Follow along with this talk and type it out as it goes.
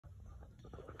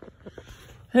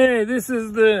Hey, this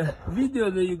is the video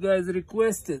that you guys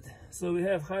requested. So we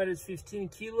have 115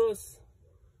 kilos,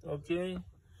 okay.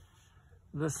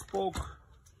 The spoke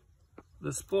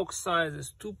size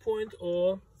is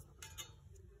 2.0.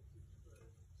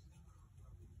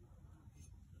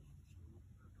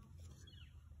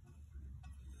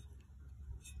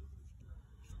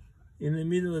 In the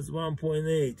middle is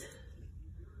 1.8.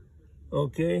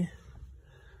 Okay.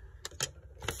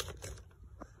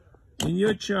 In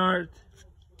your chart,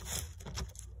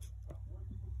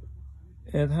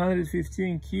 at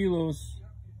 115 kilos,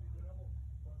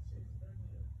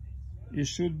 it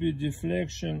should be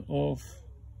deflection of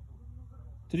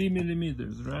 3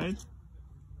 millimeters, right?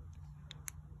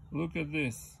 Look at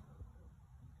this.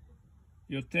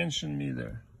 Your tension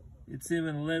meter. It's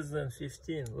even less than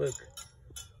 15. Look.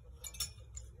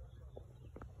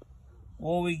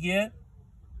 All we get,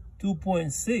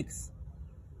 2.6.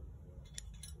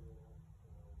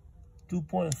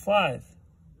 2.5.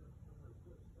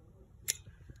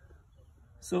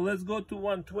 So let's go to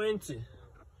 120.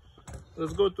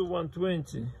 Let's go to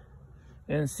 120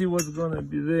 and see what's gonna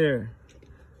be there.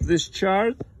 This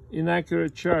chart,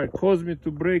 inaccurate chart, caused me to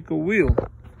break a wheel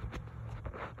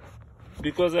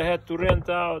because I had to rent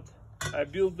out. I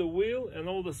built the wheel and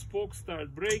all the spokes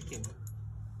start breaking.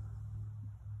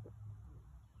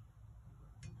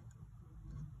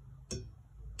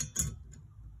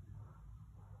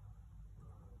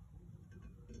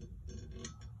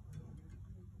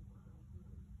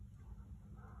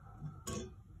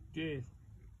 Okay.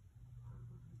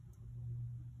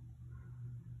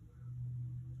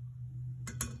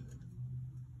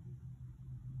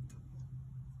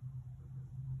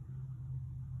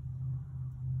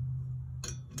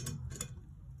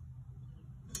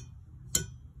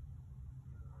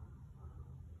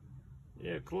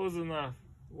 Yeah, close enough.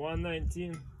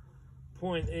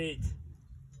 119.8.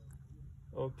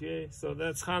 Okay, so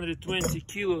that's 120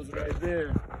 kilos right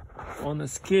there on the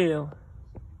scale.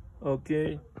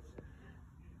 Okay.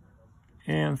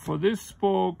 And for this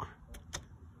spoke,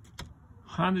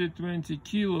 120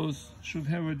 kilos should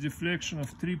have a deflection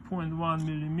of 3.1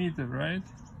 millimeter, right?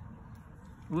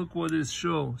 Look what this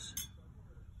shows.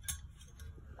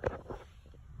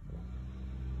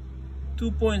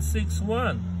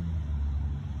 2.61.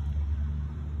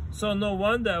 So no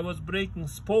wonder I was breaking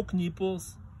spoke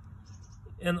nipples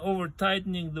and over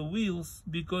tightening the wheels,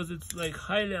 because it's like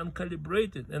highly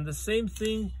uncalibrated. And the same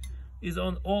thing is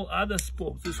on all other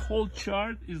spokes. This whole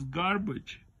chart is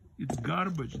garbage. It's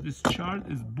garbage. This chart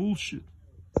is bullshit.